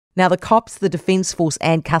Now, the cops, the Defence Force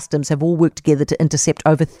and Customs have all worked together to intercept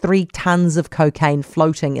over 3 tonnes of cocaine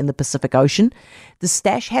floating in the Pacific Ocean. The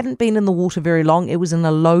stash hadn't been in the water very long. It was in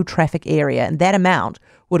a low-traffic area, and that amount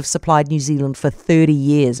would have supplied New Zealand for 30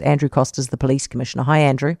 years. Andrew Costa's the Police Commissioner. Hi,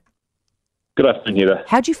 Andrew. Good afternoon, Heather.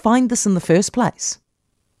 How'd you find this in the first place?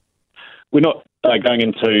 We're not going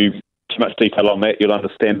into too much detail on that. You'll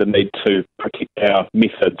understand the need to protect our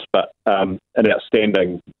methods, but an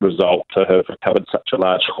outstanding result to have recovered such a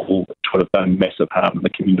large haul, which would have done massive harm in the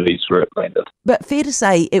communities where it landed. But fair to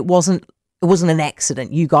say it wasn't an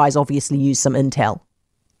accident. You guys obviously used some intel.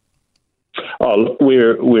 Oh, look,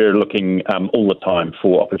 we're looking all the time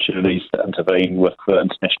for opportunities to intervene with the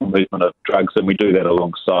international movement of drugs, and we do that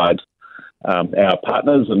alongside our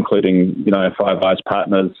partners, including our Five Eyes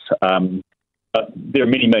partners. But there are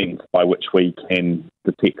many means by which we can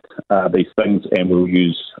detect these things, and we'll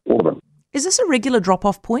use all of them. Is this a regular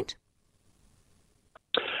drop-off point?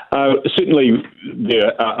 Certainly,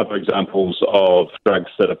 there are other examples of drugs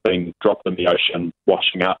that have been dropped in the ocean,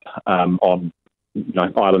 washing up on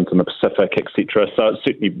islands in the Pacific, etc. So it's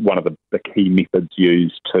certainly one of the key methods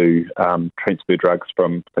used to transfer drugs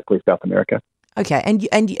from particularly South America. Okay,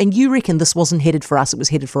 and you reckon this wasn't headed for us; it was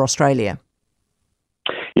headed for Australia?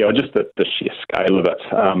 Yeah, just the sheer scale of it.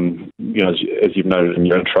 As you've noted in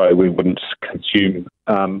your intro, we wouldn't consume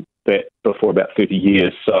that before about 30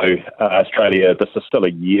 years. So Australia, this is still a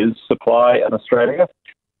year's supply in Australia.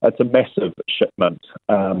 It's a massive shipment,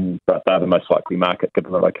 but they're the most likely market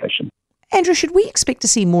given the location. Andrew, should we expect to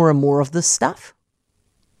see more and more of this stuff?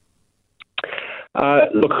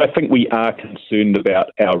 Look, I think we are concerned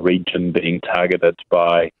about our region being targeted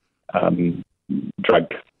by drug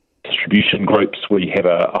distribution groups. We have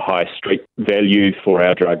a high street value for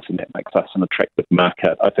our drugs, and that makes us an attractive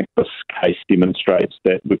market. I think this case demonstrates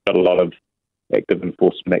that we've got a lot of active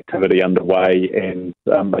enforcement activity underway, and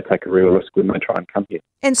they take a real risk when they try and come here.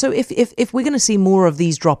 And so if we're going to see more of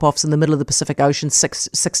these drop-offs in the middle of the Pacific Ocean,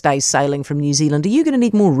 six days sailing from New Zealand, are you going to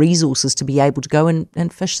need more resources to be able to go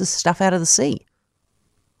and fish this stuff out of the sea?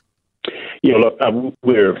 Yeah, look,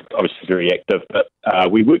 we're obviously very active, but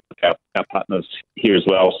we work with our partners here as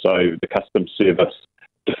well. So the Customs Service,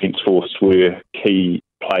 Defence Force were key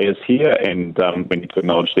players here, and we need to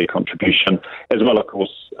acknowledge their contribution, as well, of course,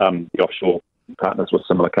 the offshore partners with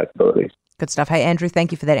similar capabilities. Good stuff. Hey, Andrew,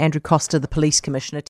 thank you for that. Andrew Costa, the Police Commissioner.